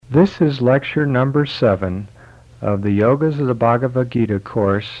This is lecture number 7 of the Yogas of the Bhagavad Gita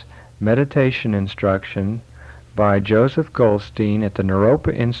course, Meditation Instruction, by Joseph Goldstein at the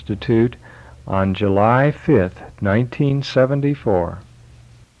Naropa Institute on July 5th, 1974.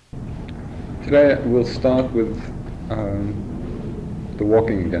 Today we'll start with the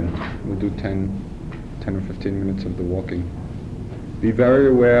walking again. We'll do 10 or 15 minutes of the walking. Be very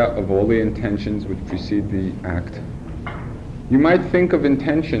aware of all the intentions which precede the act. You might think of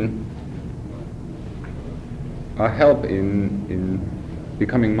intention a help in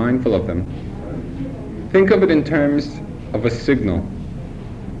becoming mindful of them. Think of it in terms of a signal.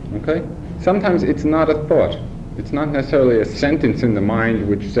 Okay? Sometimes it's not a thought. It's not necessarily a sentence in the mind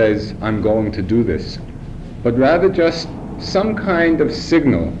which says, I'm going to do this, but rather just some kind of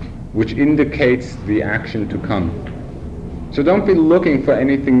signal which indicates the action to come. So don't be looking for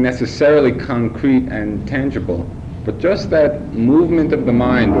anything necessarily concrete and tangible, but just that movement of the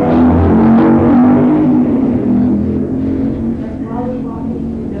mind.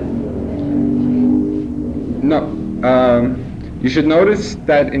 You should notice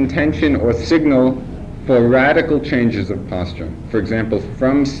that intention or signal for radical changes of posture. For example,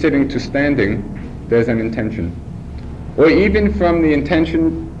 from sitting to standing, there's an intention. Or even from the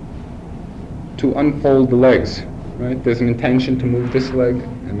intention to unfold the legs, right? There's an intention to move this leg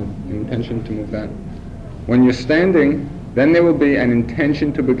and an intention to move that. When you're standing, then there will be an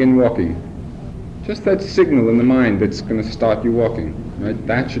intention to begin walking. Just that signal in the mind that's going to start you walking, right?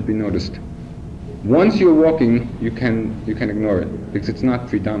 That should be noticed. Once you're walking, you can ignore it because it's not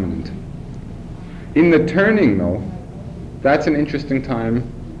predominant. In the turning, though, that's an interesting time.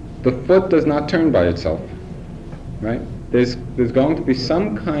 The foot does not turn by itself, right? There's going to be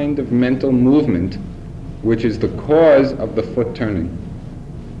some kind of mental movement which is the cause of the foot turning,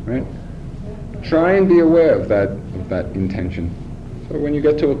 right? Try and be aware of that intention. So when you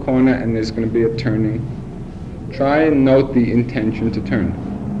get to a corner and there's going to be a turning, try and note the intention to turn,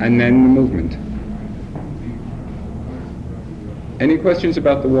 and then the movement. Any questions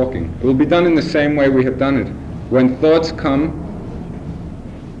about the walking? It will be done in the same way we have done it. When thoughts come,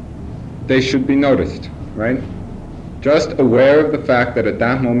 they should be noticed, right? Just aware of the fact that at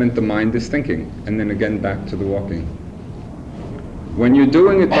that moment the mind is thinking, and then again back to the walking. When you're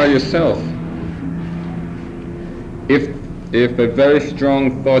doing it by yourself, if a very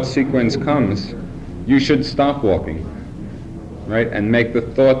strong thought sequence comes, you should stop walking, right? And make the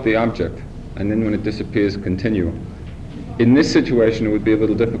thought the object, and then when it disappears, continue. In this situation, it would be a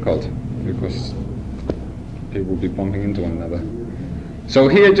little difficult because people will be bumping into one another. So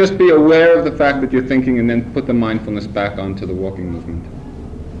here, just be aware of the fact that you're thinking and then put the mindfulness back onto the walking movement.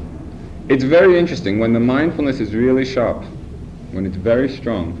 It's very interesting. When the mindfulness is really sharp, when it's very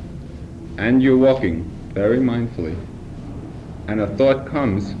strong, and you're walking very mindfully, and a thought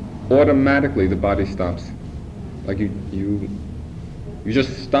comes, automatically the body stops. Like you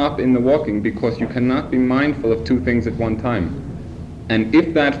just stop in the walking because you cannot be mindful of two things at one time. And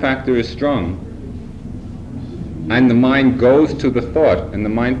if that factor is strong, and the mind goes to the thought, and the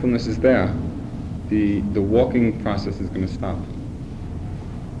mindfulness is there, the walking process is going to stop.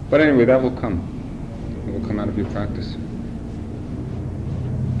 But anyway, that will come. It will come out of your practice.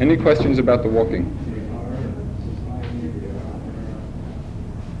 Any questions about the walking?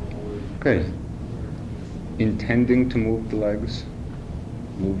 Okay. Intending to move the legs.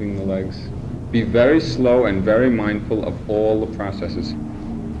 Moving the legs. Be very slow and very mindful of all the processes.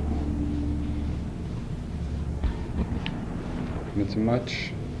 It's a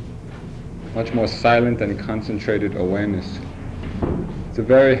much more silent and concentrated awareness. It's a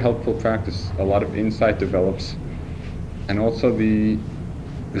very helpful practice. A lot of insight develops, and also the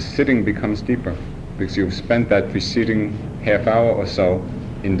sitting becomes deeper because you've spent that preceding half hour or so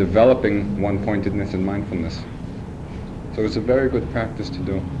in developing one-pointedness and mindfulness. So it's a very good practice to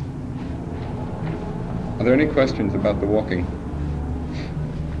do. Are there any questions about the walking?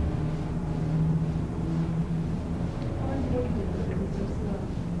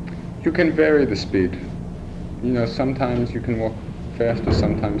 You can vary the speed. You know, sometimes you can walk faster,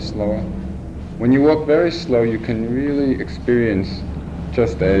 sometimes slower. When you walk very slow, you can really experience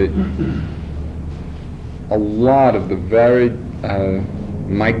just a lot of the very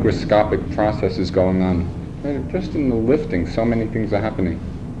microscopic processes going on. Just in the lifting, so many things are happening.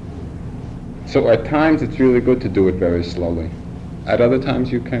 So at times it's really good to do it very slowly. At other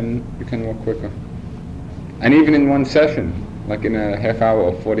times you can walk quicker. And even in one session, like in a half hour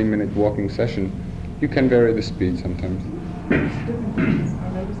or 40-minute walking session, you can vary the speed sometimes.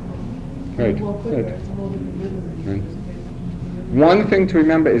 Right. One thing to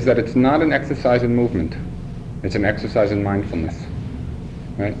remember is that it's not an exercise in movement. It's an exercise in mindfulness.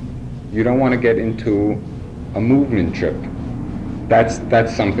 right? You don't want to get into a movement trip.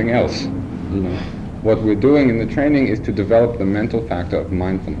 That's something else. What we're doing in the training is to develop the mental factor of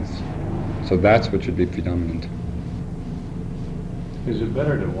mindfulness. So that's what should be predominant. Is it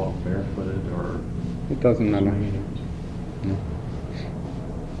better to walk barefooted or? It doesn't matter. No.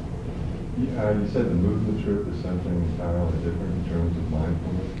 You said the movement trip is something entirely different in terms of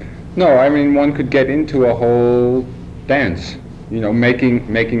mindfulness? No, I mean one could get into a whole dance,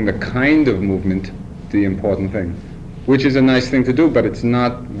 making the kind of movement the important thing, which is a nice thing to do, but it's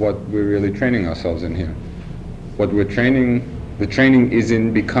not what we're really training ourselves in here. What we're training, the training is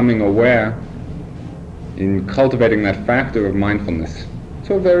in becoming aware, in cultivating that factor of mindfulness.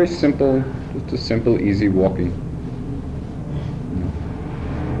 So very simple, just a simple, easy walking.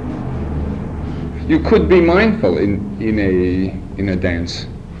 You could be mindful in a dance,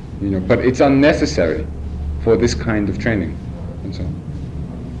 but it's unnecessary for this kind of training. And so,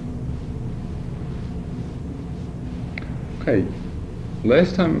 okay,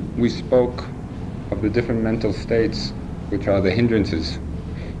 last time we spoke of the different mental states which are the hindrances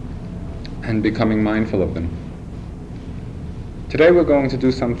and becoming mindful of them. Today we're going to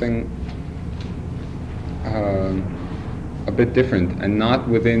do something a bit different and not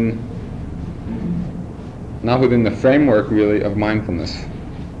within the framework really of mindfulness,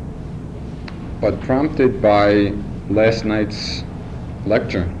 but prompted by last night's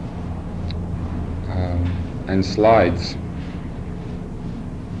lecture and slides,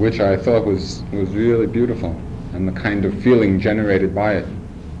 which I thought was really beautiful, and the kind of feeling generated by it.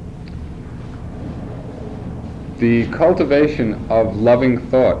 The cultivation of loving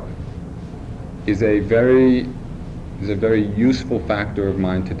thought is a very useful factor of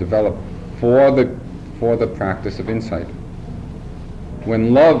mind to develop for the practice of insight.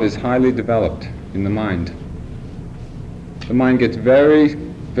 When love is highly developed in the mind gets very,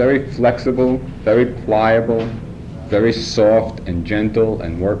 very flexible, very pliable, very soft and gentle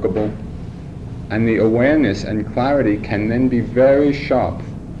and workable, and the awareness and clarity can then be very sharp,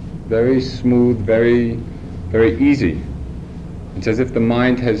 very smooth, very, very easy. It's as if the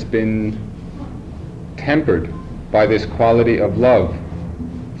mind has been tempered by this quality of love,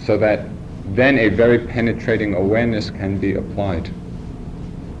 so that then a very penetrating awareness can be applied.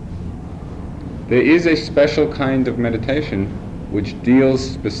 There is a special kind of meditation which deals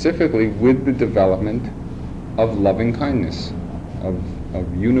specifically with the development of loving kindness,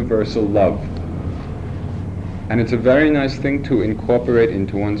 of universal love. And it's a very nice thing to incorporate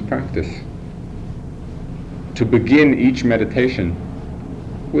into one's practice. To begin each meditation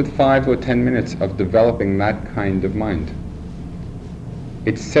with 5 or 10 minutes of developing that kind of mind.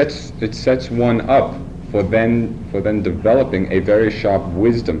 It sets one up for then developing a very sharp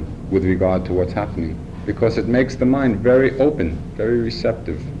wisdom with regard to what's happening, because it makes the mind very open, very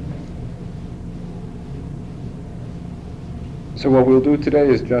receptive. So what we'll do today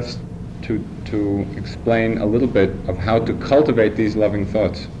is just to explain a little bit of how to cultivate these loving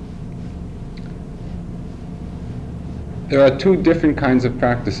thoughts. There are 2 different kinds of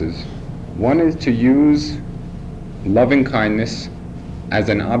practices. One is to use loving kindness as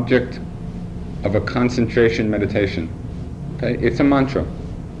an object of a concentration meditation. Okay? It's a mantra.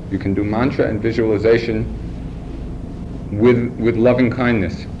 You can do mantra and visualization with loving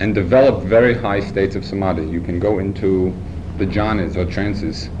kindness and develop very high states of samadhi. You can go into the jhanas or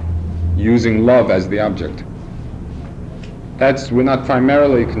trances using love as the object. We're not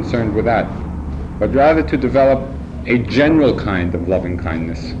primarily concerned with that, but rather to develop a general kind of loving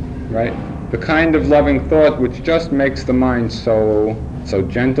kindness, right? The kind of loving thought which just makes the mind so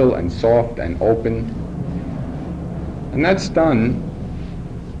gentle and soft and open. And that's done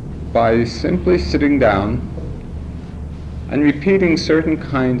by simply sitting down and repeating certain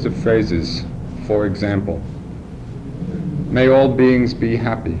kinds of phrases. For example, may all beings be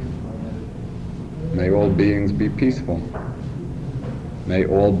happy. May all beings be peaceful. May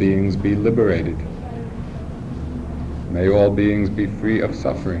all beings be liberated. May all beings be free of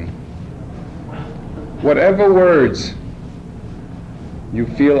suffering. Whatever words you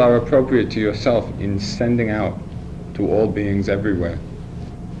feel are appropriate to yourself in sending out to all beings everywhere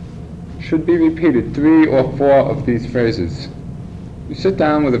should be repeated 3 or 4 of these phrases. You sit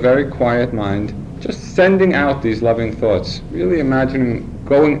down with a very quiet mind, just sending out these loving thoughts, really imagining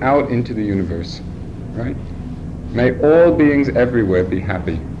going out into the universe, right? May all beings everywhere be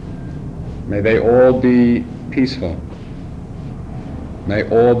happy. May they all be peaceful. May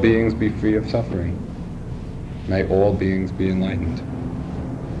all beings be free of suffering. May all beings be enlightened.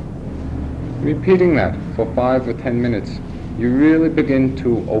 Repeating that for 5 or 10 minutes, you really begin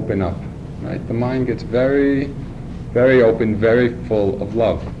to open up, right? The mind gets very, very open, very full of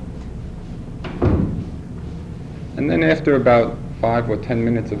love. And then after about 5 or 10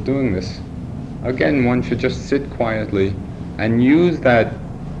 minutes of doing this, again, one should just sit quietly and use that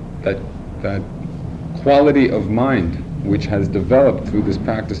quality of mind which has developed through this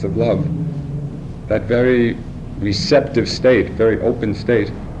practice of love, that very receptive state, very open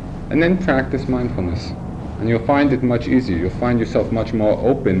state, and then practice mindfulness. And you'll find it much easier. You'll find yourself much more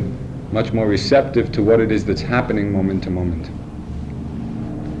open, much more receptive to what it is that's happening moment to moment.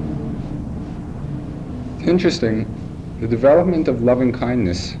 It's interesting, the development of loving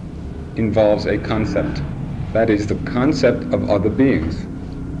kindness involves a concept. That is the concept of other beings,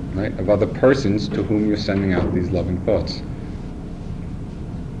 right? Of other persons to whom you're sending out these loving thoughts.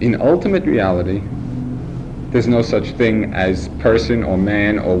 In ultimate reality, there's no such thing as person or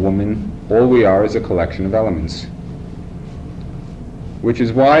man or woman. All we are is a collection of elements. Which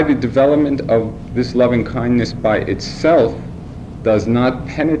is why the development of this loving kindness by itself does not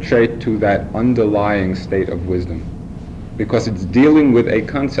penetrate to that underlying state of wisdom, because it's dealing with a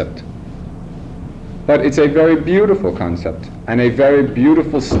concept. But it's a very beautiful concept, and a very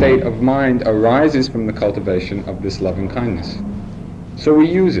beautiful state of mind arises from the cultivation of this loving kindness. So we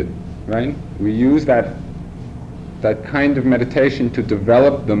use it, right? We use that kind of meditation to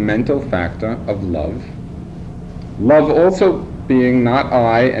develop the mental factor of love. Love also being not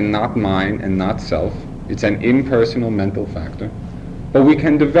I and not mine and not self. It's an impersonal mental factor. But we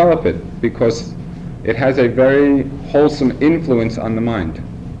can develop it because it has a very wholesome influence on the mind.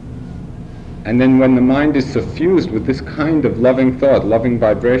 And then when the mind is suffused with this kind of loving thought, loving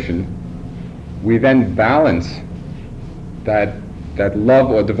vibration, we then balance that love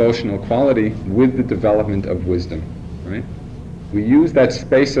or devotional quality with the development of wisdom, right? We use that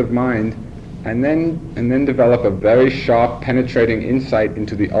space of mind and then develop a very sharp, penetrating insight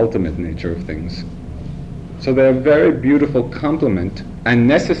into the ultimate nature of things. So they're a very beautiful complement and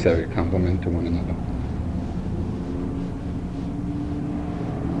necessary complement to one another.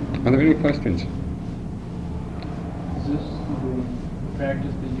 Are there any questions? Is this the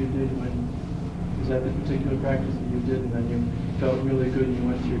practice that you did is that the particular practice that you did and then you felt really good and you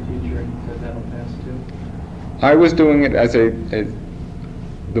went to your teacher and said that'll pass too? I was doing it as the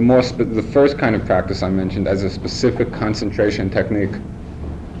first kind of practice I mentioned as a specific concentration technique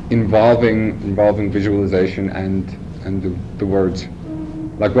involving visualization and the words.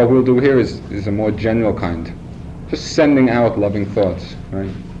 Like what we'll do here is a more general kind. Just sending out loving thoughts,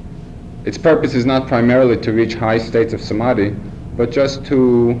 right? Its purpose is not primarily to reach high states of samadhi, but just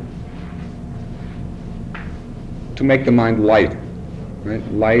to make the mind light, right?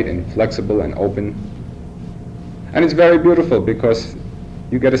 Light and flexible and open. And it's very beautiful because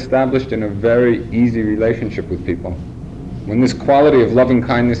you get established in a very easy relationship with people. When this quality of loving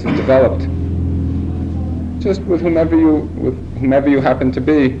kindness is developed, just with whomever you happen to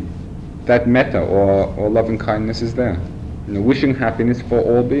be, that metta or loving kindness is there. You know, wishing happiness for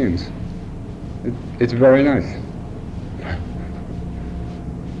all beings. It's very nice.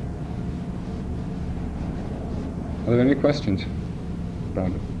 Are there any questions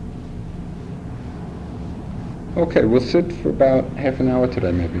about it? Okay, we'll sit for about half an hour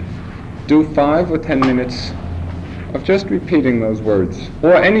today maybe. Do 5 or 10 minutes of just repeating those words,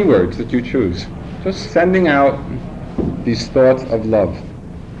 or any words that you choose. Just sending out these thoughts of love.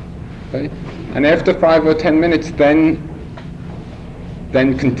 Okay? And after 5 or 10 minutes, then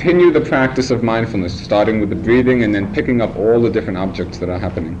continue the practice of mindfulness, starting with the breathing and then picking up all the different objects that are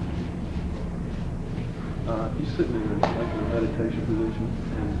happening. You sit in like a meditation position,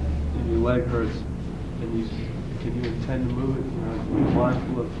 and your leg hurts, and can you intend to move it? You know, be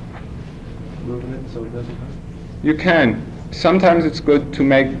mindful of moving it so it doesn't hurt. You can. Sometimes it's good to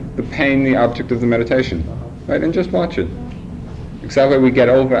make the pain the object of the meditation, right? And just watch it. Because that way we get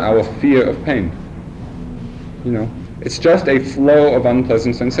over our fear of pain. You know, it's just a flow of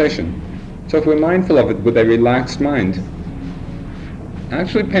unpleasant sensation. So if we're mindful of it with a relaxed mind,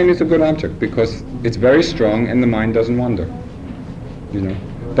 actually pain is a good object because it's very strong and the mind doesn't wander. You know,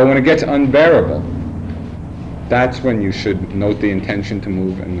 but when it gets unbearable, that's when you should note the intention to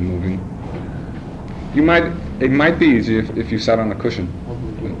move and the moving. It might be easier if you sat on a cushion.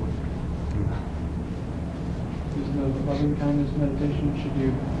 Is the loving kindness meditation, should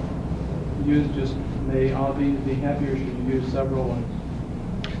you use just may all beings be happy, or should you use several ones?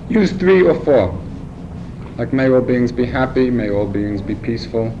 Use 3 or 4. Like may all beings be happy, may all beings be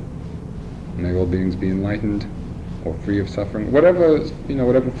peaceful, may all beings be enlightened or free of suffering. Whatever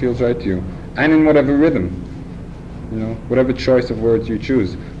feels right to you. And in whatever rhythm. You know, whatever choice of words you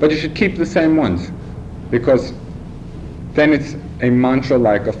choose. But you should keep the same ones. Because then it's a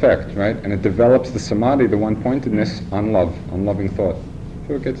mantra-like effect, right? And it develops the samadhi, the one-pointedness, on love, on loving thought.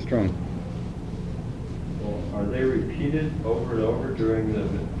 So it gets strong. Well, are they repeated over and over during the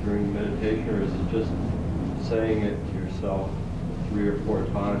meditation, or is it just saying it to yourself 3 or 4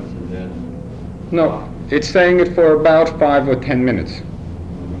 times and then? No, it's saying it for about 5 or 10 minutes,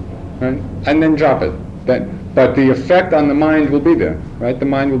 right? And then drop it. But the effect on the mind will be there, right? The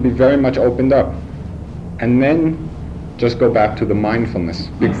mind will be very much opened up. And then just go back to the mindfulness.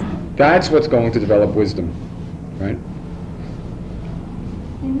 Because that's what's going to develop wisdom, right?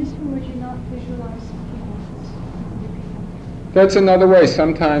 In this one, would you not visualize people? That's another way.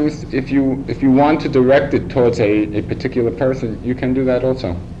 Sometimes if you want to direct it towards a particular person, you can do that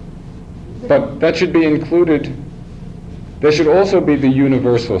also. But that should be included. There should also be the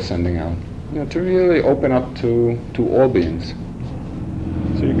universal sending out, to really open up to all beings.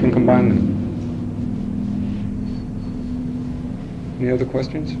 So you can combine them. Any other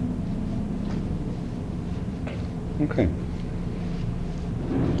questions? Okay.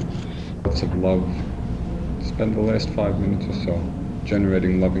 Thoughts of love. Spend the last 5 minutes or so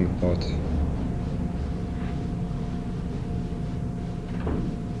generating loving thoughts.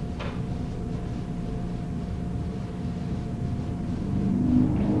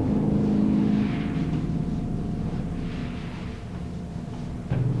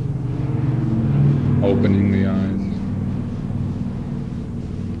 Opening the eyes,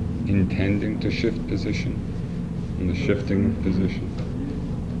 intending to shift position, and the shifting of position.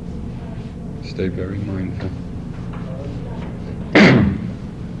 Stay very mindful.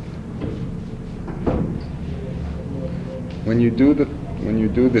 When you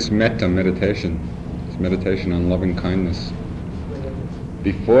do this metta meditation, this meditation on loving kindness,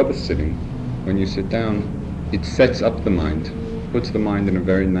 before the sitting, when you sit down, it sets up the mind, puts the mind in a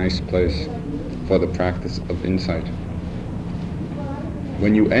very nice place for the practice of insight.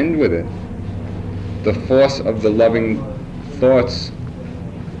 When you end with it, the force of the loving thoughts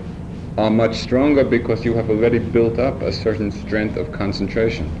are much stronger because you have already built up a certain strength of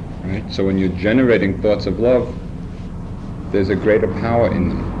concentration, right? So when you're generating thoughts of love, there's a greater power in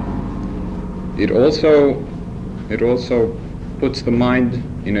them. It also puts the mind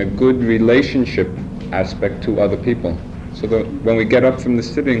in a good relationship aspect to other people. So that when we get up from the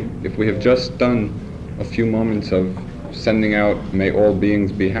sitting, if we have just done a few moments of sending out, may all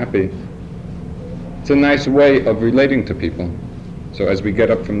beings be happy, it's a nice way of relating to people. So as we get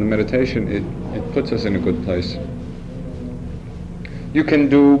up from the meditation, it puts us in a good place. You can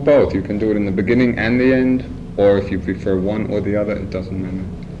do both. You can do it in the beginning and the end, or if you prefer one or the other, it doesn't matter.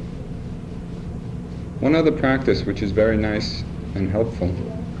 One other practice which is very nice and helpful,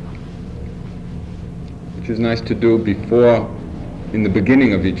 which is nice to do before, in the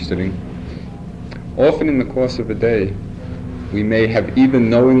beginning of each sitting. Often in the course of a day, we may have either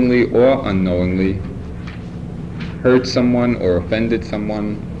knowingly or unknowingly hurt someone or offended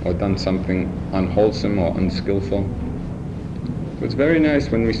someone or done something unwholesome or unskillful. So it's very nice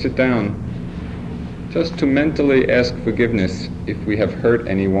when we sit down just to mentally ask forgiveness if we have hurt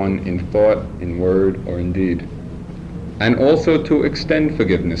anyone in thought, in word, or in deed. And also to extend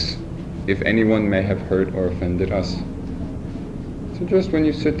forgiveness if anyone may have hurt or offended us. So just when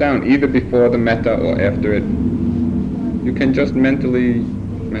you sit down, either before the metta or after it, you can just mentally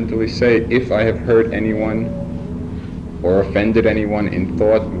say, if I have hurt anyone or offended anyone in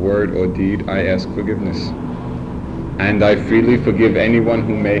thought, word, or deed, I ask forgiveness. And I freely forgive anyone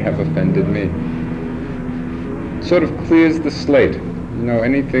who may have offended me. It sort of clears the slate.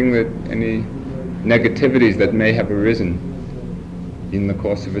 Any negativities that may have arisen in the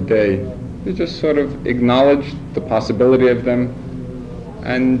course of a day, you just sort of acknowledge the possibility of them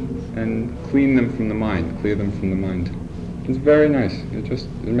and clean them from the mind, clear them from the mind. It's very nice.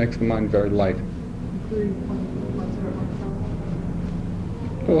 It makes the mind very light.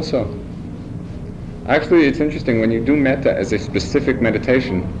 Also, actually, it's interesting when you do metta as a specific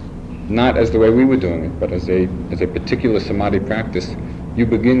meditation, not as the way we were doing it, but as a particular samadhi practice, you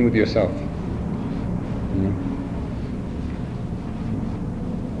begin with yourself.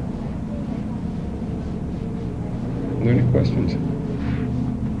 Are there any questions?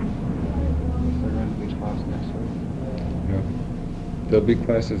 Yeah. There'll be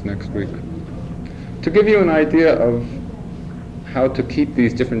classes next week. To give you an idea of how to keep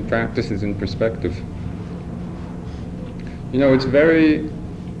these different practices in perspective. It's very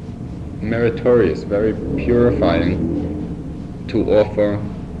meritorious, very purifying to offer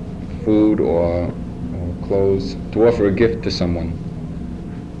food or clothes, to offer a gift to someone.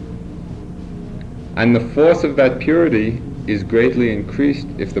 And the force of that purity is greatly increased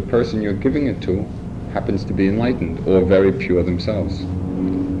if the person you're giving it to happens to be enlightened or very pure themselves.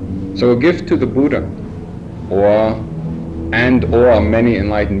 So a gift to the Buddha or many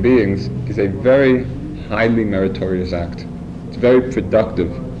enlightened beings is a very highly meritorious act. It's very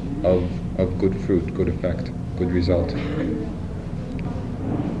productive of good fruit, good effect, good result.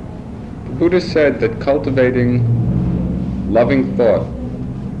 The Buddha said that cultivating loving thought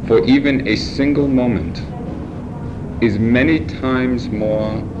for even a single moment is many times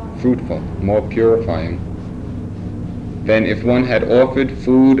more fruitful, more purifying than if one had offered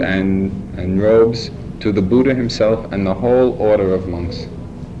food and robes to the Buddha himself and the whole order of monks.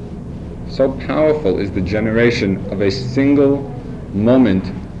 So powerful is the generation of a single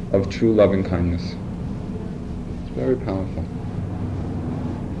moment of true loving kindness. It's very powerful.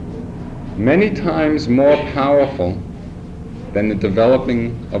 Many times more powerful than the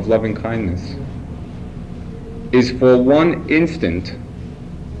developing of loving kindness is for one instant,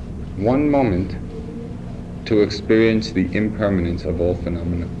 one moment, to experience the impermanence of all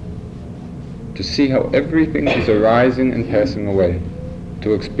phenomena. To see how everything is arising and passing away.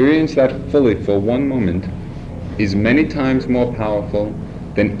 To experience that fully for one moment is many times more powerful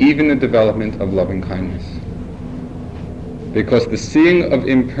than even the development of loving kindness. Because the seeing of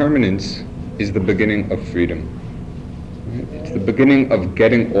impermanence is the beginning of freedom. It's the beginning of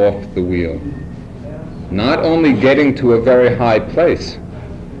getting off the wheel. Not only getting to a very high place,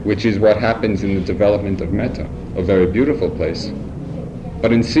 which is what happens in the development of metta, a very beautiful place,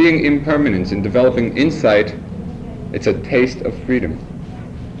 but in seeing impermanence, in developing insight, it's a taste of freedom.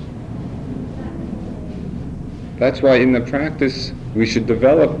 That's why in the practice we should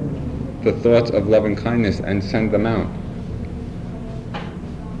develop the thoughts of loving kindness and send them out.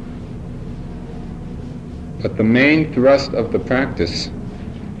 But the main thrust of the practice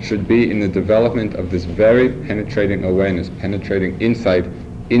should be in the development of this very penetrating awareness, penetrating insight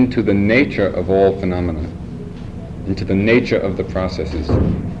into the nature of all phenomena, into the nature of the processes,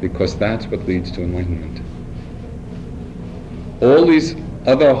 because that's what leads to enlightenment. All these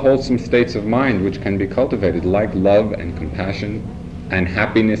other wholesome states of mind which can be cultivated, like love and compassion and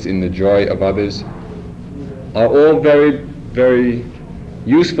happiness in the joy of others, are all very, very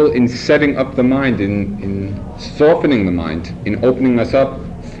useful in setting up the mind, in softening the mind, in opening us up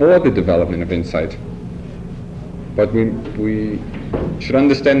for the development of insight. But we should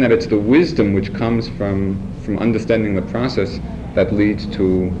understand that it's the wisdom which comes from understanding the process that leads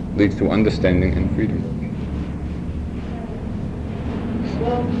to understanding and freedom.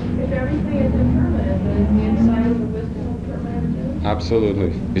 Well, if everything is impermanent, then is the insight of the wisdom permanent too?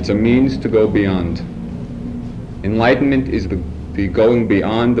 Absolutely. It's a means to go beyond. Enlightenment is the going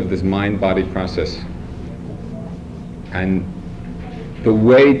beyond of this mind-body process. And the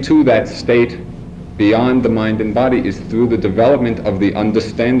way to that state beyond the mind and body is through the development of the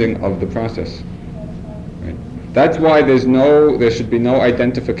understanding of the process. Right? That's why there should be no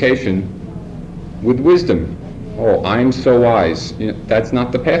identification with wisdom. Oh, I'm so wise. That's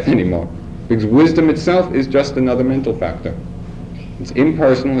not the path anymore. Because wisdom itself is just another mental factor. It's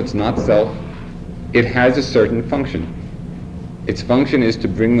impersonal, it's not self. It has a certain function. Its function is to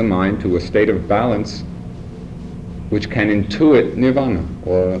bring the mind to a state of balance which can intuit nirvana,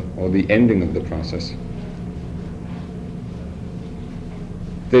 or the ending of the process.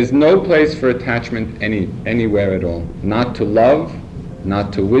 There's no place for attachment anywhere at all. Not to love,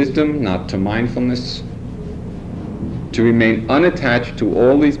 not to wisdom, not to mindfulness. To remain unattached to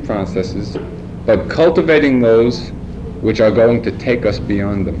all these processes, but cultivating those which are going to take us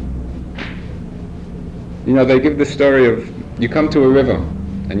beyond them. They give the story of, you come to a river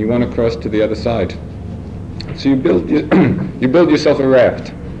and you want to cross to the other side. So you build yourself a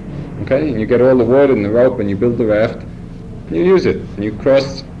raft, okay? And you get all the wood and the rope and you build the raft, and you use it, and you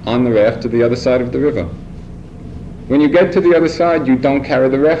cross on the raft to the other side of the river. When you get to the other side, you don't carry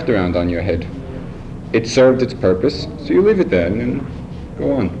the raft around on your head. It served its purpose, so you leave it there and then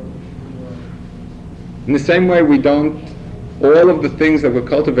go on. In the same way, all of the things that we're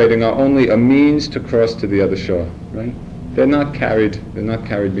cultivating are only a means to cross to the other shore, right? They're not carried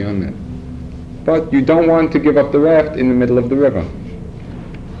beyond that. But you don't want to give up the raft in the middle of the river.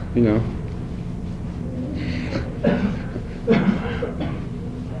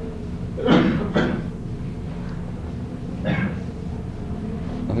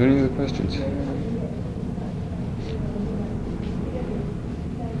 Are there any other questions?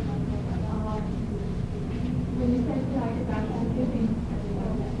 When you said like about giving,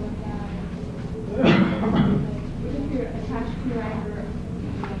 if you're attached to your anger,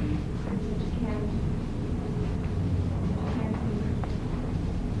 which can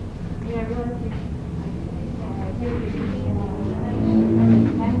I realize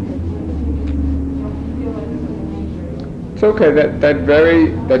It's okay. That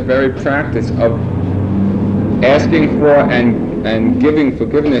very practice of asking for and giving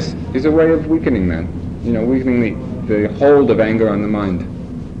forgiveness is a way of weakening that. Weakening the hold of anger on the mind.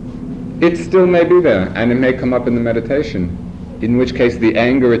 It still may be there, and it may come up in the meditation, in which case the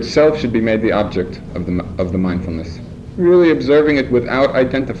anger itself should be made the object of the mindfulness. Really observing it without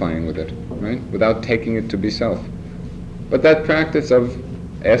identifying with it, right? Without taking it to be self. But that practice of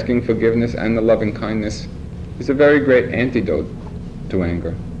asking forgiveness and the loving kindness is a very great antidote to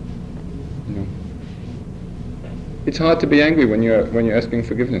anger. It's hard to be angry when you're asking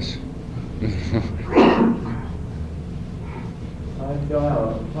forgiveness. I feel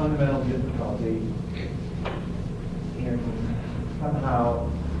a fundamental difficulty in somehow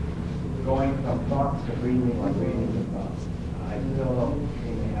going from thoughts to breathing or breathing to thoughts. I still don't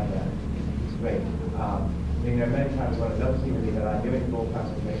seem to have that straight. There are many times when it doesn't seem to be that I'm doing full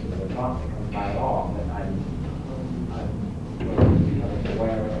concentration of the thought that comes by at all, that I'm becoming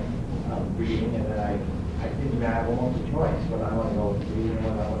aware of breathing, and that I think that I have almost a choice whether I want to go with breathing or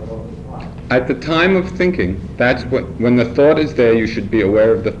whether I want to go with the thought. At the time of thinking, that's when the thought is there, you should be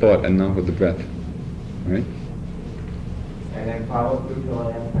aware of the thought and not with the breath. Right? And then follow through till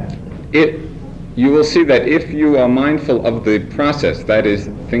I am You will see that if you are mindful of the process, that is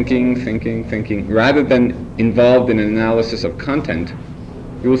thinking, rather than involved in an analysis of content,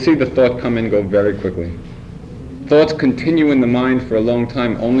 you will see the thought come and go very quickly. Thoughts continue in the mind for a long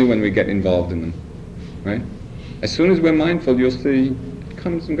time only when we get involved in them. Right? As soon as we're mindful, you'll see it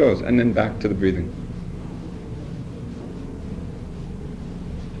comes and goes, and then back to the breathing.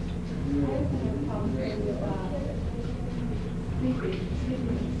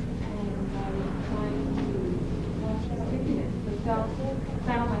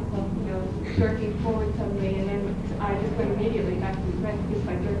 Jerking forward suddenly, and then I just went immediately back to the breath just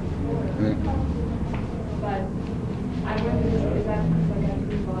by jerking forward. But I wonder, is that like that's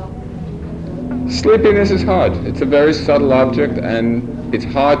involved? Sleepiness is hard. It's a very subtle object, and it's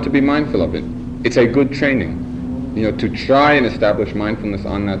hard to be mindful of it. It's a good training, to try and establish mindfulness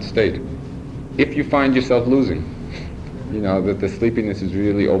on that state. If you find yourself losing, that the sleepiness is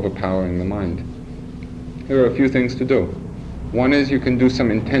really overpowering the mind, there are a few things to do. One is you can do some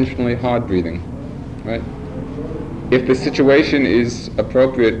intentionally hard breathing, right? If the situation is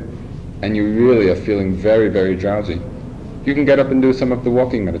appropriate and you really are feeling very, very drowsy, you can get up and do some of the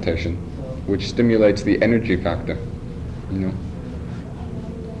walking meditation, which stimulates the energy factor,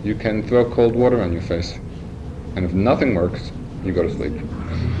 You can throw cold water on your face, and if nothing works, you go to sleep.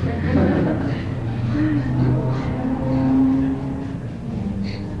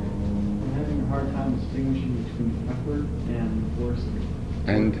 Distinguishing between effort and forcing.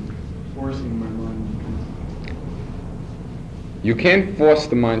 And forcing my mind. You can't force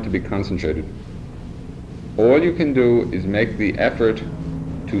the mind to be concentrated. All you can do is make the effort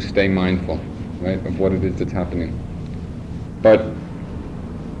to stay mindful, right, of what it is that's happening. But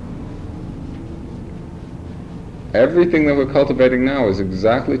everything that we're cultivating now is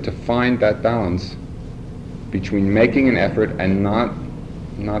exactly to find that balance between making an effort and not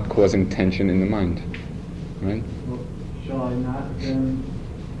causing tension in the mind, right? Well, shall I not then,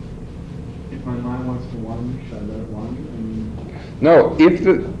 if my mind wants to wander, should I let it wander? No,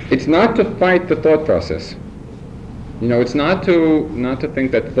 it's not to fight the thought process. It's not to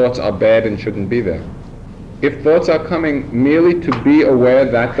think that thoughts are bad and shouldn't be there. If thoughts are coming, merely to be aware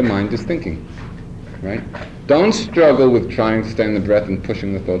that the mind is thinking, right? Don't struggle with trying to stay in the breath and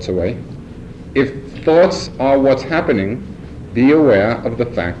pushing the thoughts away. If thoughts are what's happening, be aware of the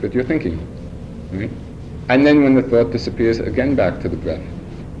fact that you're thinking, right? And then when the thought disappears, again back to the breath.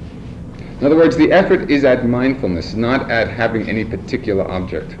 In other words, the effort is at mindfulness, not at having any particular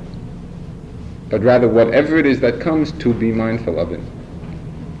object, but rather whatever it is that comes, to be mindful of it.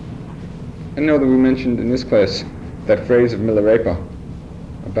 I know that we mentioned in this class that phrase of Naropa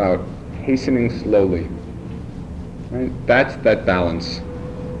about hastening slowly, right? That's that balance.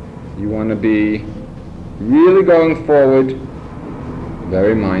 You want to be really going forward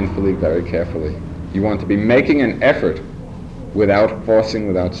very mindfully, very carefully. You want to be making an effort without forcing,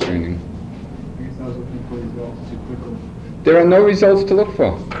 without straining. I guess I was looking for results too quickly. There are no results to look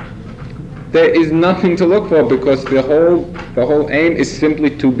for. There is nothing to look for, because the whole aim is simply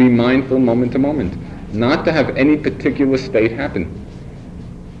to be mindful moment to moment, not to have any particular state happen.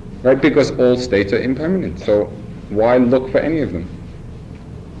 Right? Because all states are impermanent, so why look for any of them?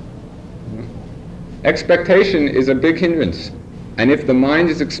 Expectation is a big hindrance. And if the mind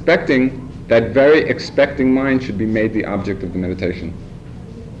is expecting, that very expecting mind should be made the object of the meditation.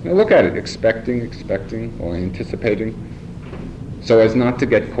 Now look at it, expecting, or anticipating, so as not to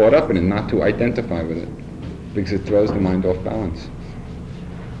get caught up in it, not to identify with it. because it throws the mind off balance.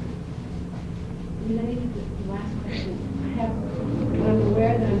 Related to the last question, when I'm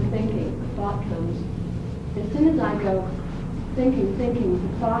aware that I'm thinking, a thought comes. As soon as I go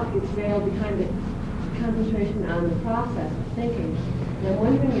thinking, the thought gets veiled behind the concentration on the process of thinking. And I'm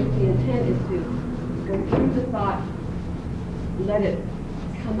wondering if the intent is to go through the thought, let it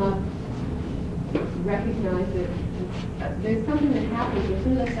come up, recognize it. There's something that happens as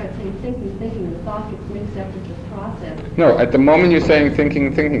soon as I start saying thinking, the thought gets mixed up with the process. No, at the moment you're saying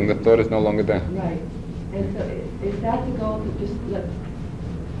thinking, the thought is no longer there. Right. And so is that the goal, to just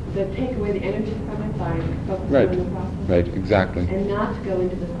take away the energy from it by focusing on the process? Right, exactly. And not to go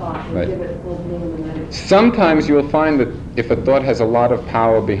into the thought and give it full bloom and let it... Sometimes you'll find that if a thought has a lot of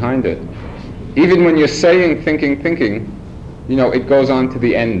power behind it, even when you're saying thinking, it goes on to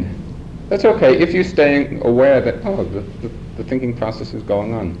the end. That's okay if you're staying aware that, the thinking process is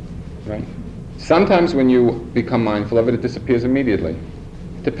going on, right? Sometimes when you become mindful of it, it disappears immediately.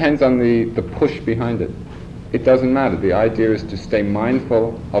 It depends on the push behind it. It doesn't matter. The idea is to stay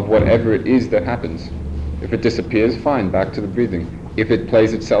mindful of whatever it is that happens. If it disappears, fine, back to the breathing. If it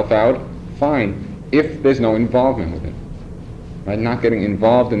plays itself out, fine, if there's no involvement with it. Right? Not getting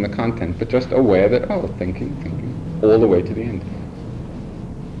involved in the content, but just aware that, thinking, all the way to the end.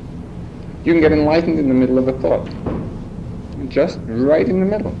 You can get enlightened in the middle of a thought. Just right in the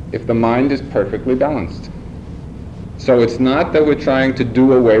middle, if the mind is perfectly balanced. So it's not that we're trying to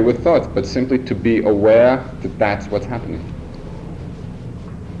do away with thoughts, but simply to be aware that that's what's happening.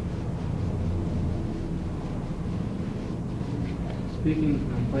 Speaking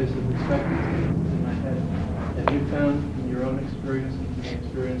from a place of expectancy in my head, have you found in your own experience and from the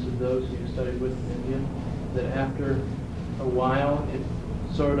experience of those you studied with in India, that after a while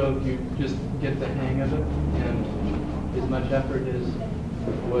you just get the hang of it, and as much effort as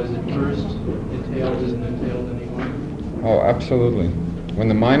was at first entailed isn't entailed anymore? Oh, absolutely. When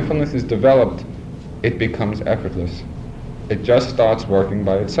the mindfulness is developed, it becomes effortless. It just starts working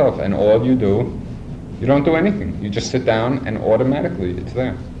by itself, and all you don't do anything. You just sit down and automatically it's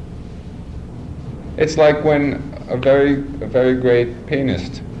there. It's like when a very great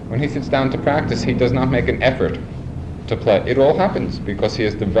pianist, when he sits down to practice, he does not make an effort to play. It all happens because he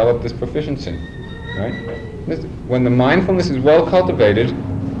has developed this proficiency, right? When the mindfulness is well cultivated,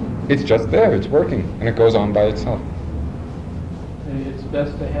 it's just there, it's working, and it goes on by itself. And it's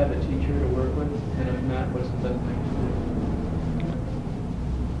best to have a teacher to work with, and if not, what's the best thing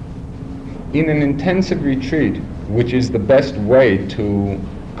to do? In an intensive retreat, which is the best way to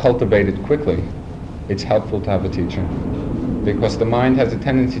cultivate it quickly, it's helpful to have a teacher, because the mind has a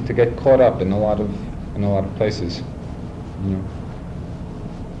tendency to get caught up in a lot of places.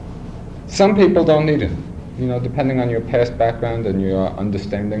 Some people don't need it, depending on your past background and your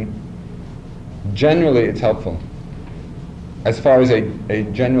understanding. Generally, it's helpful. As far as a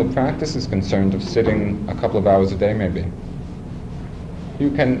general practice is concerned, of sitting a couple of hours a day, maybe,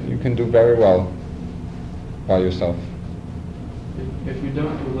 you can do very well by yourself. If you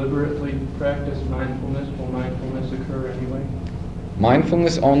don't deliberately practice mindfulness, will mindfulness occur anyway?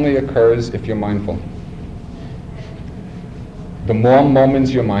 Mindfulness only occurs if you're mindful. The more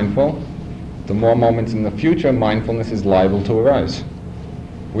moments you're mindful, the more moments in the future mindfulness is liable to arise.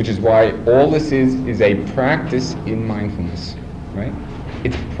 Which is why all this is a practice in mindfulness, right?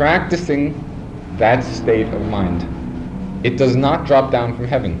 It's practicing that state of mind. It does not drop down from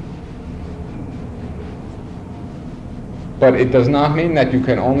heaven. But it does not mean that you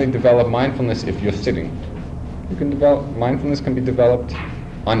can only develop mindfulness if you're sitting. Mindfulness can be developed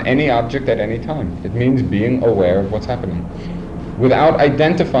on any object at any time. It means being aware of what's happening, without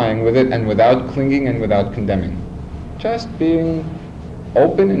identifying with it and without clinging and without condemning. Just being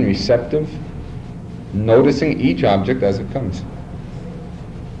open and receptive, noticing each object as it comes.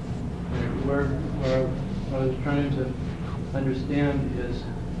 Where I was trying to understand is,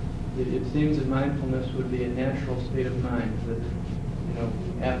 it seems that mindfulness would be a natural state of mind, that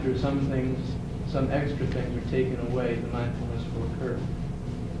after some extra things are taken away, the mindfulness will occur.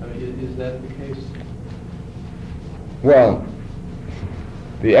 I mean, is that the case? Well,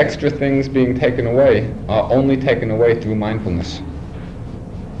 the extra things being taken away are only taken away through mindfulness.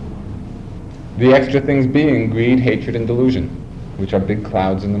 The extra things being greed, hatred, and delusion, which are big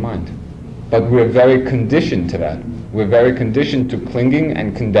clouds in the mind. But we're very conditioned to that. We're very conditioned to clinging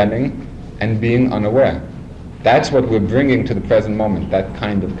and condemning and being unaware. That's what we're bringing to the present moment, that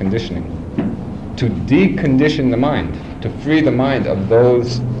kind of conditioning. To decondition the mind, to free the mind of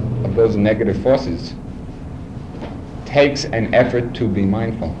those negative forces, takes an effort to be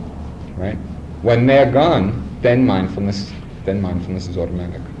mindful, right? When they're gone, then mindfulness is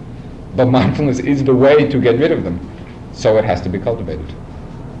automatic. But mindfulness is the way to get rid of them. So it has to be cultivated.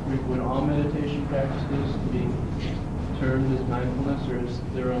 Would all meditation practices be termed as mindfulness, or is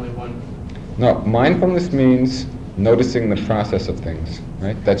there only one? No, mindfulness means noticing the process of things,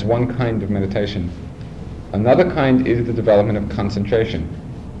 right? That's one kind of meditation. Another kind is the development of concentration,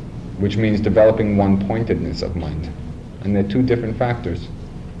 which means developing one-pointedness of mind. And they're two different factors.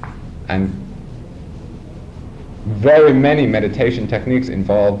 And very many meditation techniques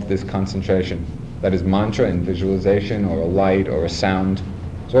involve this concentration. That is mantra and visualization, or a light, or a sound.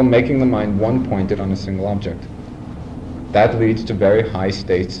 So making the mind one-pointed on a single object. That leads to very high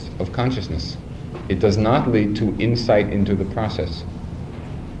states of consciousness. It does not lead to insight into the process.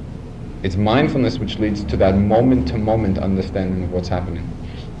 It's mindfulness which leads to that moment-to-moment understanding of what's happening.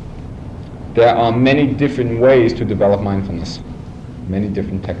 There are many different ways to develop mindfulness, many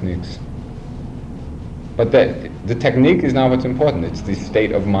different techniques. But the technique is not what's important, it's the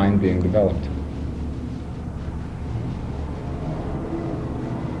state of mind being developed.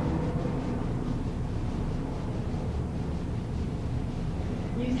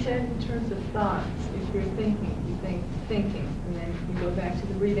 You said in terms of thoughts, if you're thinking, you think thinking, and then you go back to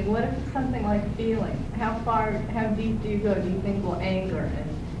the breathing. What if it's something like feeling? How deep do you go? Do you think, well, anger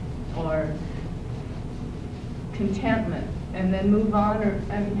or contentment, and then move on, or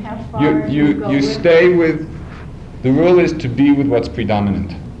I mean, how far do you go? You stay with. The rule is to be with what's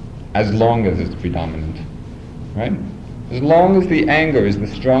predominant, as long as it's predominant, right? As long as the anger is the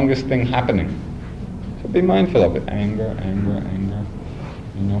strongest thing happening, so be mindful of it. Anger,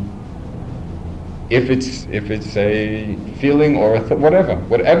 you know. If it's a feeling or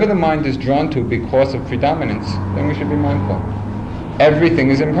whatever the mind is drawn to because of predominance, then we should be mindful. Everything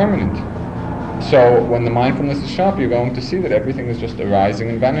is impermanent. So when the mindfulness is sharp, you're going to see that everything is just arising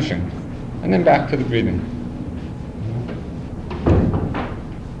and vanishing. And then back to the breathing.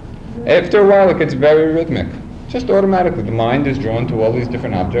 After a while it gets very rhythmic. Just automatically the mind is drawn to all these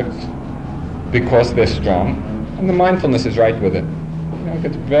different objects because they're strong, and the mindfulness is right with it. It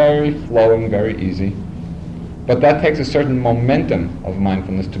gets very flowing, very easy. But that takes a certain momentum of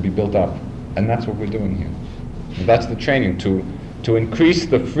mindfulness to be built up. And that's what we're doing here. And that's the training, to increase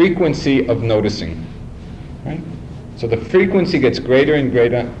the frequency of noticing. Right? So the frequency gets greater and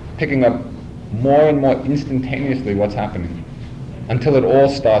greater, picking up more and more instantaneously what's happening, until it all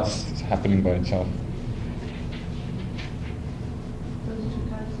starts happening by itself. Those two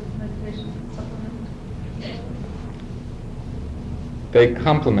types of meditation supplement? They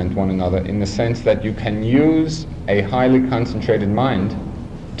complement one another in the sense that you can use a highly concentrated mind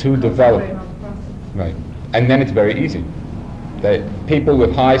to develop. Right. And then it's very easy. People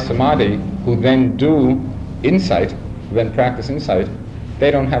with high samadhi who then do insight, who then practice insight,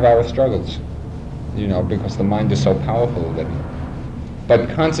 they don't have our struggles, because the mind is so powerful already. But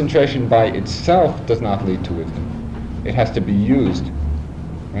concentration by itself does not lead to wisdom. It has to be used,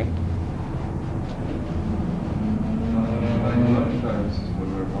 right? Sometimes when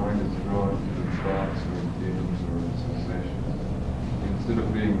our mind is drawn to the thoughts or feelings or sensations, instead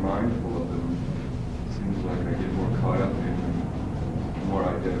of being mindful of them, it seems like I get more caught up in them, more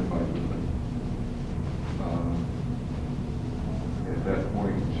identified with them. At that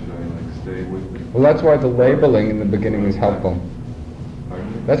point, should I stay with them? Well, that's why the labeling in the beginning is helpful.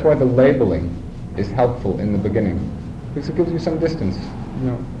 Pardon? That's why the labeling is helpful in the beginning, because it gives you some distance.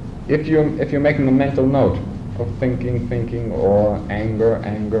 If you're making a mental note of thinking, or anger,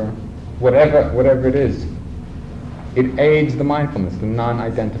 whatever it is, it aids the mindfulness, the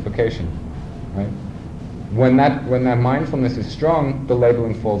non-identification, right? When that mindfulness is strong, the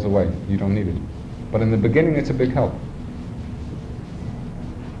labeling falls away. You don't need it. But in the beginning, it's a big help.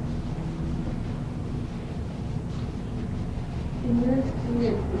 In your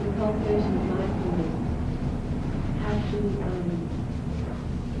experience in the cultivation of mindfulness, has the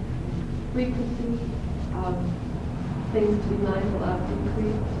frequency of things to be mindful of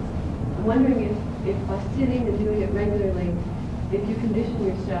increased? I'm wondering if by sitting and doing it regularly, if you condition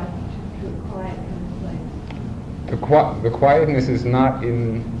yourself to a quiet kind of place. The quietness is not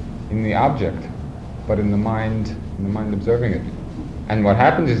in the object, but in the mind observing it. And what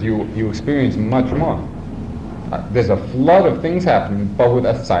happens is you experience much more. There's a flood of things happening, but with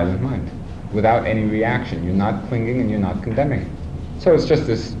a silent mind, without any reaction. You're not clinging and you're not condemning. So it's just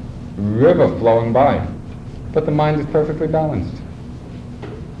this river flowing by, but the mind is perfectly balanced.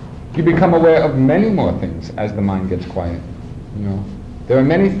 You become aware of many more things as the mind gets quiet. There are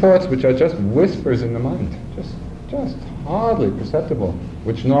many thoughts which are just whispers in the mind, just hardly perceptible,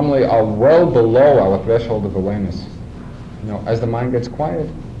 which normally are well below our threshold of awareness. As the mind gets quiet,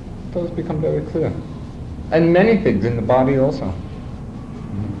 those become very clear. And many things in the body also.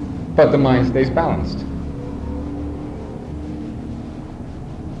 but the mind stays balanced.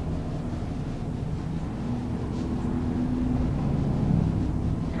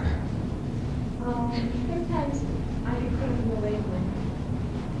 Sometimes I get caught in the labeling.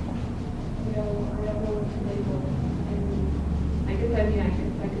 You know, I don't know what to label. And I guess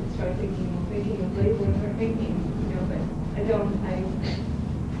I could start thinking of labeling or thinking, you know, but I don't.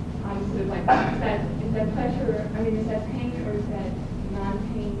 I'm sort of like, is that pleasure, is that pain or is that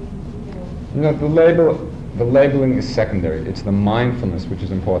non-pain, you know? No, the labeling is secondary. It's the mindfulness which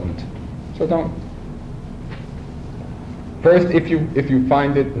is important. So don't. First, if you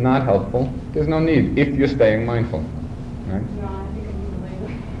find it not helpful, there's no need, if you're staying mindful. Right? No, I think I need the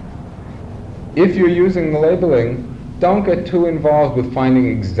labeling. If you're using the labeling, don't get too involved with finding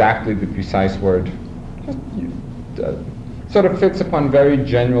exactly the precise word. Just sort of fix upon very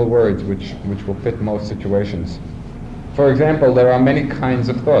general words which will fit most situations. For example, there are many kinds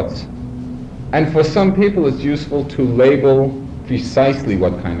of thoughts. And for some people it's useful to label precisely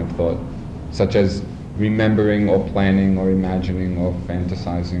what kind of thought, such as remembering or planning or imagining or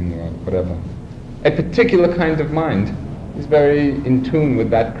fantasizing or whatever. A particular kind of mind is very in tune with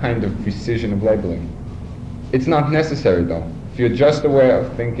that kind of precision of labeling. It's not necessary though. If you're just aware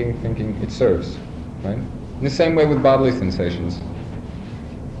of thinking, it serves, right? In the same way with bodily sensations.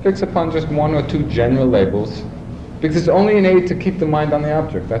 Fix upon just one or two general labels, because it's only an aid to keep the mind on the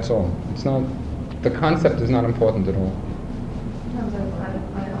object, that's all. It's not, the concept is not important at all. Sometimes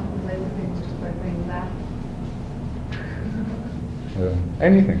I often label things just by bringing back.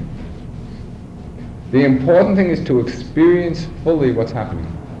 Anything. The important thing is to experience fully what's happening,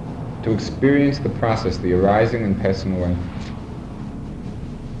 to experience the process, the arising and passing away.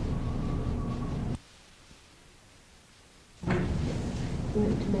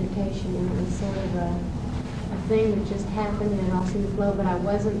 Went to meditation and it was sort of a thing that just happened and it all seemed to flow, but I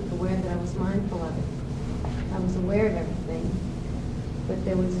wasn't aware that I was mindful of it. I was aware of everything, but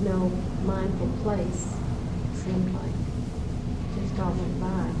there was no mindful place, it seemed like. Just all went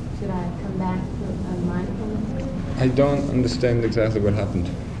by. Should I come back to mindfulness? I don't understand exactly what happened.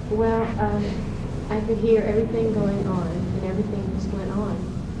 Well, I could hear everything going on, and everything just went on.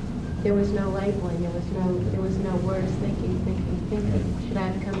 There was no labeling. There was no words thinking. Should I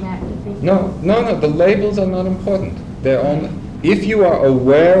have come back to thinking? No. The labels are not important. They're only, if you are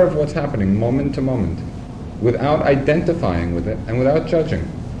aware of what's happening moment to moment, without identifying with it and without judging,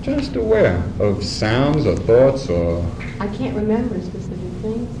 just aware of sounds or thoughts or. I can't remember specific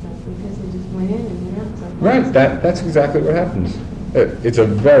things because they just went in and went out. So right. That's exactly what happens. It's a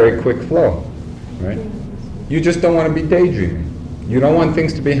very quick flow, right? You just don't want to be daydreaming. You don't want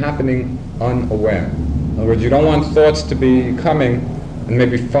things to be happening unaware. In other words, you don't want thoughts to be coming and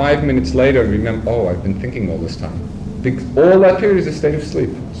maybe 5 minutes later remember, oh, I've been thinking all this time. Because all that period is a state of sleep.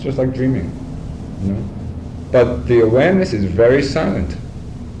 It's just like dreaming, you know? But the awareness is very silent.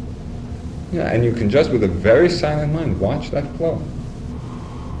 Yeah, and you can just, with a very silent mind, watch that flow.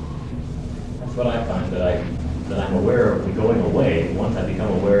 That's what I find, that I'm aware of the going away. Once I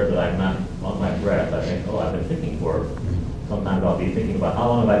become aware that I'm not on my breath, I think, oh, I've been thinking for, sometimes I'll be thinking about how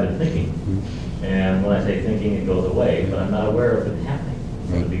long have I been thinking? And when I say thinking, it goes away, but I'm not aware of it happening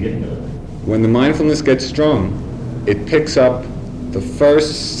from the beginning of it. When the mindfulness gets strong, it picks up the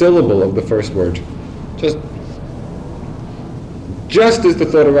first syllable of the first word. Just as the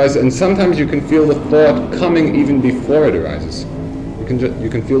thought arises, and sometimes you can feel the thought coming even before it arises. You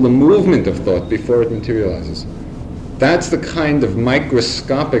can feel the movement of thought before it materializes. That's the kind of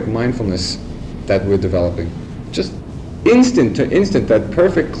microscopic mindfulness that we're developing. Just instant to instant, that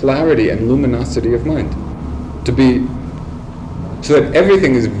perfect clarity and luminosity of mind. So that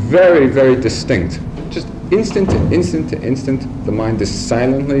everything is very, very distinct. Just instant to instant to instant, the mind is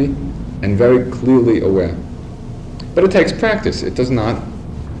silently and very clearly aware. But it takes practice. It does not,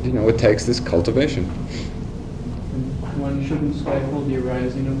 it takes this cultivation. One shouldn't stifle the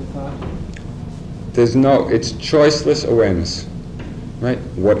arising of the thought? It's choiceless awareness, right?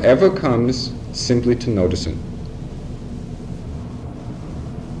 Whatever comes, simply to notice it.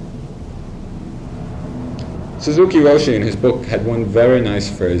 Suzuki Roshi in his book had one very nice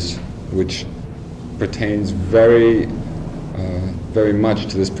phrase which pertains very much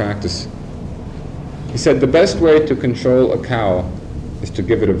to this practice. He said, the best way to control a cow is to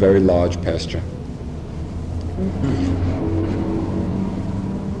give it a very large pasture.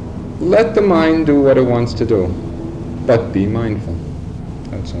 Let the mind do what it wants to do, but be mindful.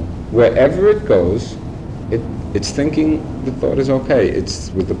 That's all. Wherever it goes, it's thinking the thought is okay.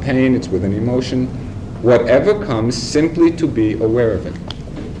 It's with the pain, it's with an emotion. Whatever comes, simply to be aware of it.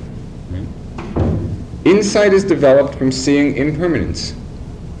 Right? Insight is developed from seeing impermanence,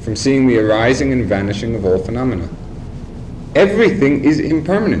 from seeing the arising and vanishing of all phenomena. Everything is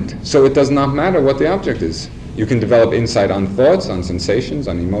impermanent, so it does not matter what the object is. You can develop insight on thoughts, on sensations,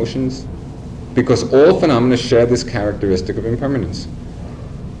 on emotions, because all phenomena share this characteristic of impermanence.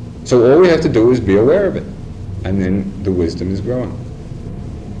 So all we have to do is be aware of it, and then the wisdom is growing.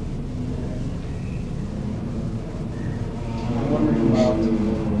 I'm wondering about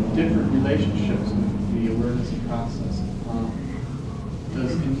different relationships with the awareness process.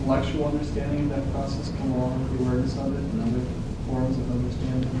 Does intellectual understanding of that process come along with the awareness of it, and other forms of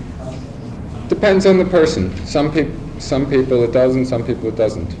understanding the process? Depends on the person. Some people it does, and some people it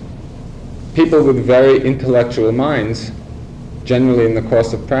doesn't. People with very intellectual minds, generally in the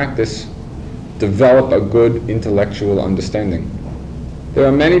course of practice, develop a good intellectual understanding. There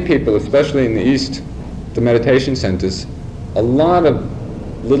are many people, especially in the East, the meditation centers, a lot of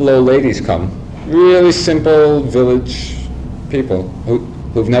little old ladies come, really simple village people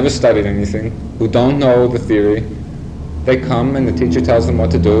who've never studied anything, who don't know the theory. They come and the teacher tells them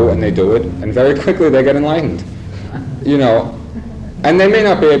what to do, and they do it, and very quickly they get enlightened. And they may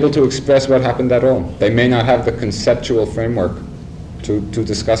not be able to express what happened at all. They may not have the conceptual framework to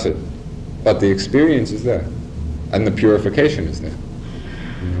discuss it, but the experience is there, and the purification is there.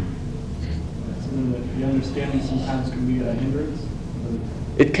 The understanding sometimes can be a hindrance?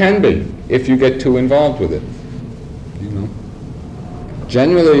 It can be, if you get too involved with it.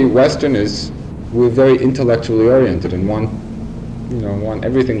 Generally, Westerners, we're very intellectually oriented and want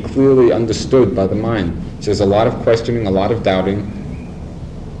everything clearly understood by the mind. So there's a lot of questioning, a lot of doubting.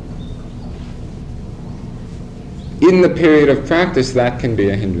 In the period of practice, that can be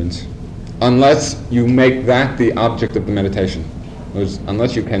a hindrance, unless you make that the object of the meditation.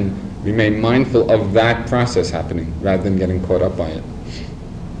 Unless you can remain mindful of that process happening, rather than getting caught up by it.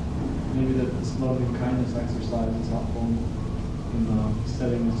 Maybe that this loving kindness exercise is helpful in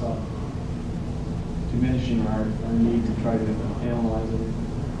setting us up, diminishing our need to try to analyze everything.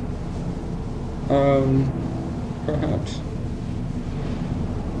 Perhaps.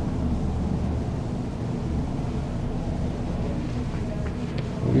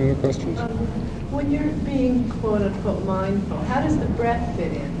 Any other questions? When you're being quote unquote mindful, how does the breath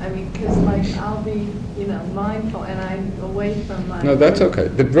fit in? I mean, because I'll be, mindful and I'm away from my... No, that's okay.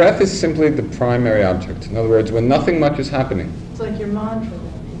 The breath is simply the primary object. In other words, when nothing much is happening. It's like your mantra that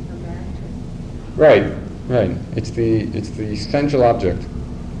you come back to. Right. It's the essential object.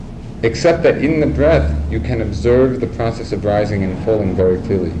 Except that in the breath, you can observe the process of rising and falling very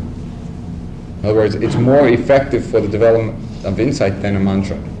clearly. In other words, it's more effective for the development of insight than a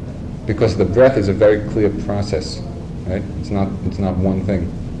mantra, because the breath is a very clear process, right? It's not one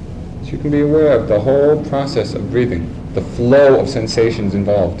thing. So you can be aware of the whole process of breathing, the flow of sensations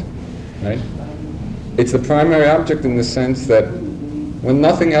involved, right? It's the primary object in the sense that when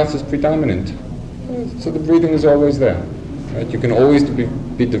nothing else is predominant, so the breathing is always there, right? You can always be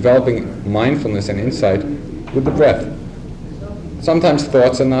developing mindfulness and insight with the breath. Sometimes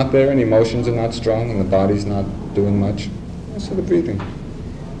thoughts are not there and emotions are not strong and the body's not doing much. So the breathing.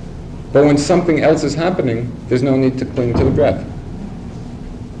 But when something else is happening, there's no need to cling to the breath.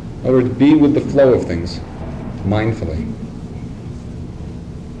 In other words, be with the flow of things, mindfully.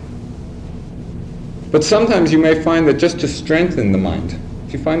 But sometimes you may find that just to strengthen the mind,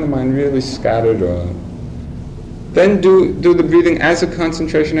 if you find the mind really scattered, then do the breathing as a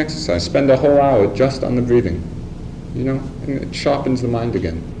concentration exercise. Spend a whole hour just on the breathing, and it sharpens the mind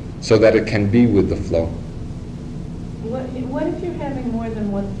again, so that it can be with the flow. What if you're having more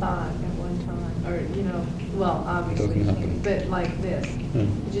than one thought at one time? Or, obviously, Doesn't happen. but like this. You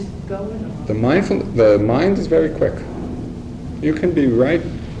just go with it. The mind is very quick. You can be right.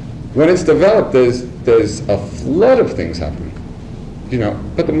 When it's developed, there's a flood of things happening.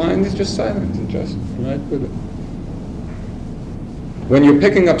 But the mind is just silent and just right with it. When you're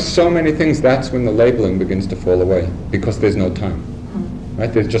picking up so many things, that's when the labeling begins to fall away, because there's no time.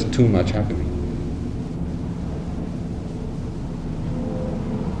 Right? There's just too much happening.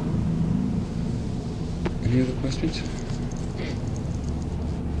 Any other questions?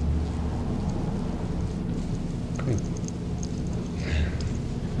 Cool.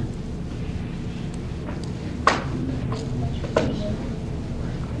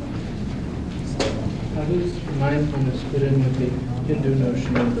 How does mindfulness fit in with the Hindu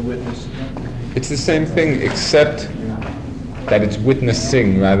notion of the witness? It's the same thing, except that it's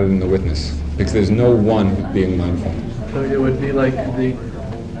witnessing rather than the witness, because there's no one being mindful. So it would be like the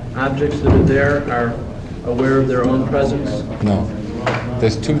objects that are there are aware of their own presence? No.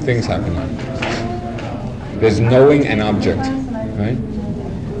 There's two things happening. There's knowing an object, right?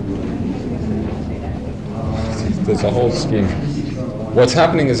 There's a whole scheme. What's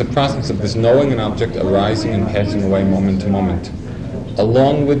happening is a process of this knowing an object arising and passing away moment to moment.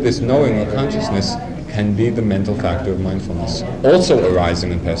 Along with this knowing or consciousness can be the mental factor of mindfulness, also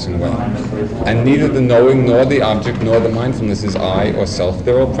arising and passing away. And neither the knowing nor the object nor the mindfulness is I or self,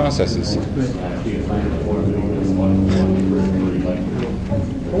 they're all processes. I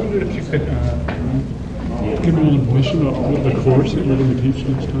wonder if you could give me an admission of the course that you're going to teach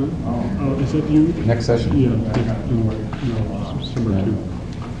next time. Is that you? Next session? Yeah, December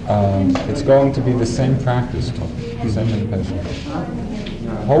 2. It's going to be the same practice talk, the same meditation.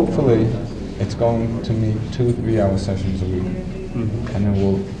 Hopefully, it's going to meet 2 3-hour sessions a week, and it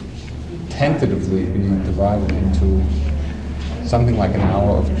will tentatively be divided into something like an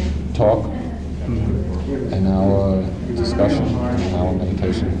hour of talk, an hour discussion, and an hour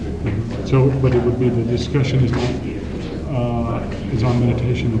meditation. So, but it would be the discussion is on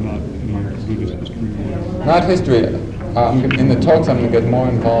meditation and not Buddhist history. Not history. In the talks, I'm going to get more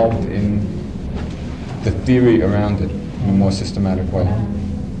involved in the theory around it in a more systematic way.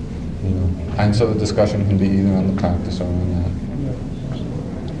 And so the discussion can be either on the practice or on that.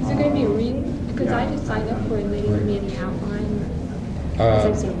 Is there going to be a reading? Because I just signed up for it and they didn't give me any outline. Because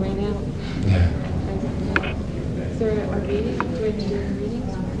I sort of ran out. Is there a reading? Do we have to do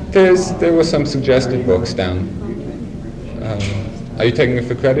readings? There were some suggested books down. Are you taking it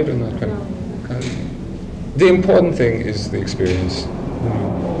for credit or not credit? The important thing is the experience.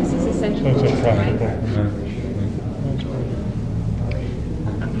 This is essential, right?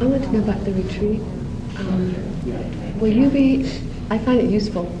 I want to know about the retreat. Will you be, I find it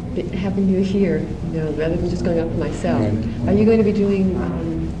useful having you here, rather than just going up myself. Right. Are you going to be doing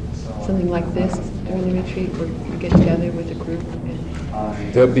something like this during the retreat, where you get together with a group?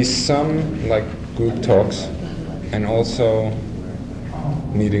 There'll be some like group talks, and also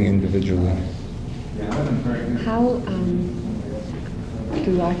meeting individually. How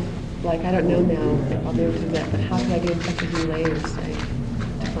do I, I don't know now if I'll be able to do that, but how can I get in touch with you later, say,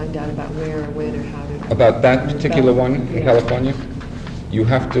 to find out about where or when or how to... About that particular one in California? You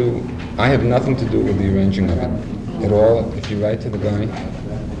have to, I have nothing to do with the arranging of it at all. If you write to the guy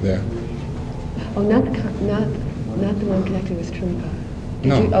there. Oh, not the one connected with Trungpa.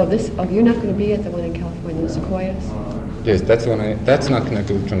 No. You're not going to be at the one in California, the Sequoias? Yes, that's the one that's not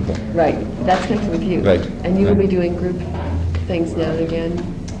connected with Trungpa. Right, that's connected with you. Right. And you will be doing group things now and again,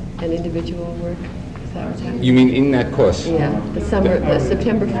 and individual work? Is that what's happening? You mean in that course? Yeah, the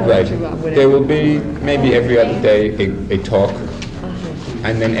September 4th right. to whatever. There will be maybe every other day a talk,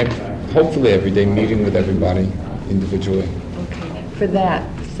 and then hopefully every day meeting with everybody individually. Okay. For that,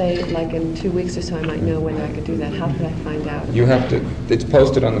 say like in 2 weeks or so, I might know whether I could do that. How could I find out? You have to, it's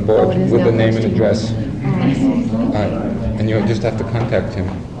posted on the board with the name and address. And you just have to contact him.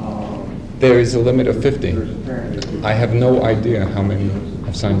 There is a limit of 50. I have no idea how many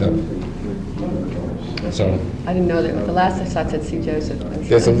have signed up. Okay. So I didn't know that. The last I saw it said see Joseph.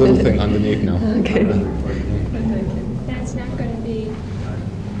 There's a little thing underneath now. Okay. That's not going to be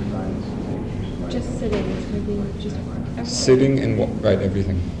just sitting. It's going to be just sitting and right,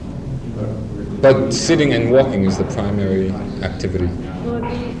 everything. But sitting and walking is the primary activity. Will it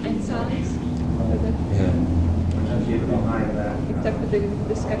be in silence? Yeah. Except for the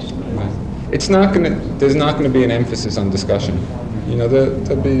discussion. Right. There's not going to be an emphasis on discussion.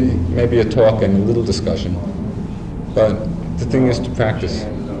 There'll be maybe a talk and a little discussion. But the thing is to practice.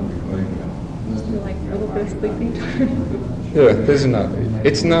 Like a little bit of sleeping time. Yeah,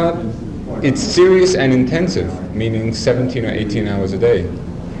 it's serious and intensive, meaning 17 or 18 hours a day.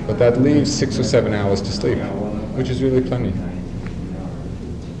 But that leaves 6 or 7 hours to sleep, which is really plenty.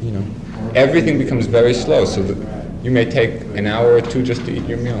 Everything becomes very slow, so that you may take an hour or two just to eat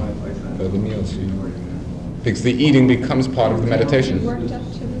your meal, or the meals. Because the eating becomes part of the meditation. Worked up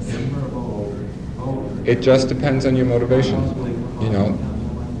to this. It just depends on your motivation.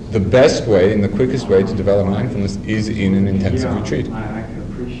 The best way and the quickest way to develop mindfulness is in an intensive retreat.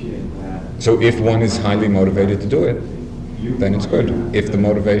 So if one is highly motivated to do it, then it's good. If the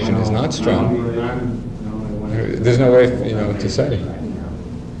motivation is not strong, there's no way, to say.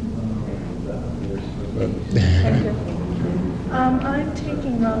 I'm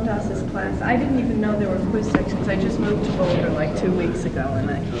taking Ramdas's class. I didn't even know there were quiz sections. I just moved to Boulder like 2 weeks ago,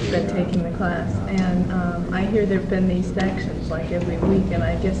 and I've been taking the class. And I hear there have been these sections like every week, and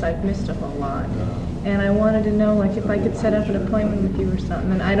I guess I've missed a whole lot. And I wanted to know, if I could set up an appointment with you or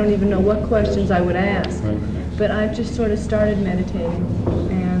something. And I don't even know what questions I would ask. But I've just sort of started meditating,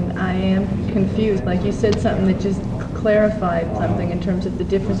 and I am confused. Like you said something that just clarified something in terms of the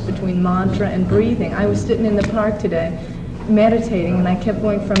difference between mantra and breathing. I was sitting in the park today, meditating, and I kept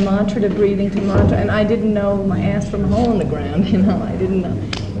going from mantra to breathing to mantra, and I didn't know my ass from a hole in the ground, I didn't know.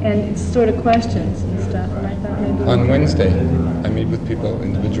 And it's sort of questions and stuff, and I thought maybe... On Wednesday, I meet with people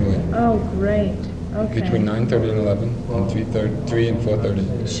individually. Oh, great. Okay. Between 9:30 and 11, and 3 and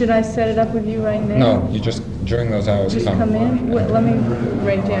 4:30. Should I set it up with you right now? No, you just, during those hours, just come in? Wait, let me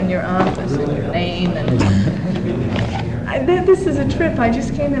write down your office and your name. And this is a trip. I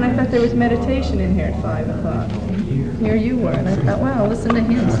just came in. I thought there was meditation in here at 5 o'clock. Here you were. And I thought, wow, listen to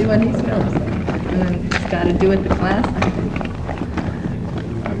him, see what he's going to say. And then it's got to do with the class, I think.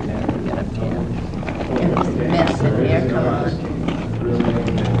 Okay, get up here. And there's a mess in here. Come on.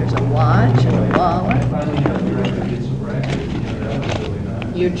 There's a watch and a wallet.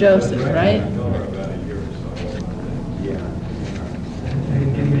 You're Joseph, right?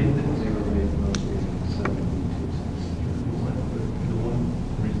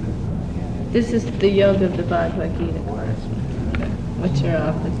 This is the yoga of the Bhagavad Gita. What's your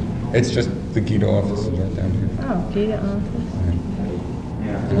office? It's just the Gita office is right down here. Oh, Gita office.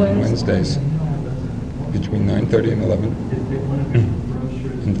 And on Wednesdays, between 9:30 and 11,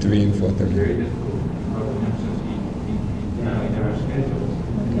 and 3 and 4:30.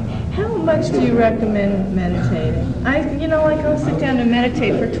 How much do you recommend meditating? I'll sit down and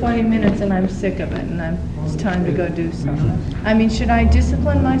meditate for 20 minutes and I'm sick of it, and it's time to go do something. I mean, should I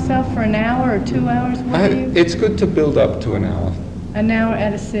discipline myself for an hour or 2 hours? What do you? It's good to build up to an hour. An hour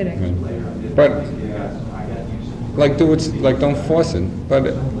at a sitting. Right. But, don't force it,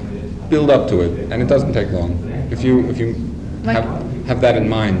 but build up to it, and it doesn't take long. If you have that in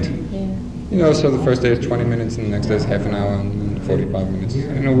mind. Yeah. So the first day is 20 minutes, and the next day is half an hour, and 45 minutes.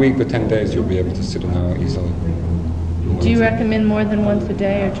 In a week or 10 days, you'll be able to sit an hour easily. Do you recommend more than once a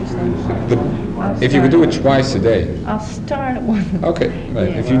day, or just if you could do it twice a day. I'll start at one. Okay,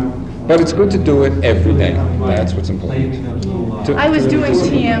 right. Yeah. But it's good to do it every day. That's what's important. I was doing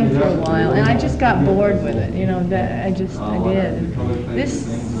TM for a while, and I just got bored with it. I did. And this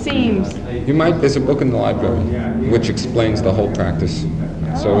seems... There's a book in the library which explains the whole practice.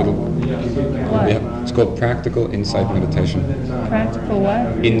 So it's called Practical Insight Meditation. Practical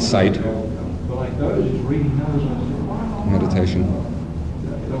what? Insight Meditation.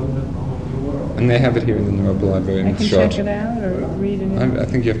 And they have it here in the Naropa library. I can check it out or read it? I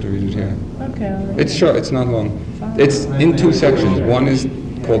think you have to read it here. Okay, I'll read It's short, it's not long. Fine. It's in 2 sections. One is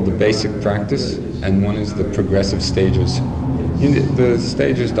called the basic practice, and one is the progressive stages. The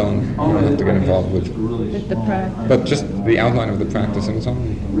stages you don't have to get involved with. With the practice. But just the outline of the practice, and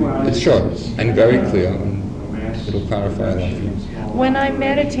it's short and very clear, and it'll clarify a lot for you. When I'm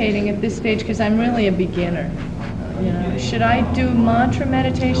meditating at this stage, because I'm really a beginner, should I do mantra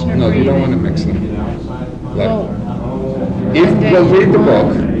meditation or breathing? No, you don't want to mix them. Read the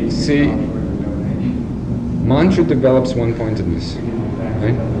book. See, mantra develops one-pointedness,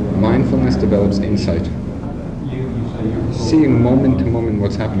 right? Mindfulness develops insight. Seeing moment to moment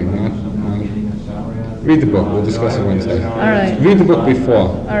what's happening, not read the book. We'll discuss it Wednesday. All right. Read the book before,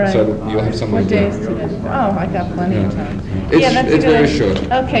 all right. so that you'll have some What idea. day is today? Oh, I got plenty of time. It's very short.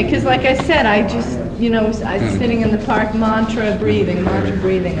 Okay, because like I said, I just, I was sitting in the park, mantra breathing, and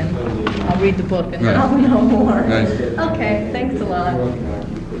I'll read the book and I'll know more. Right. Okay, thanks a lot.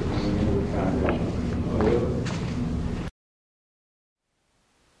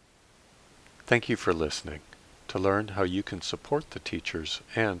 Thank you for listening. To learn how you can support the teachers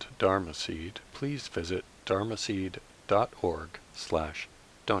and Dharma Seed, please visit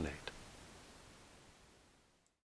dharmaseed.org/donate.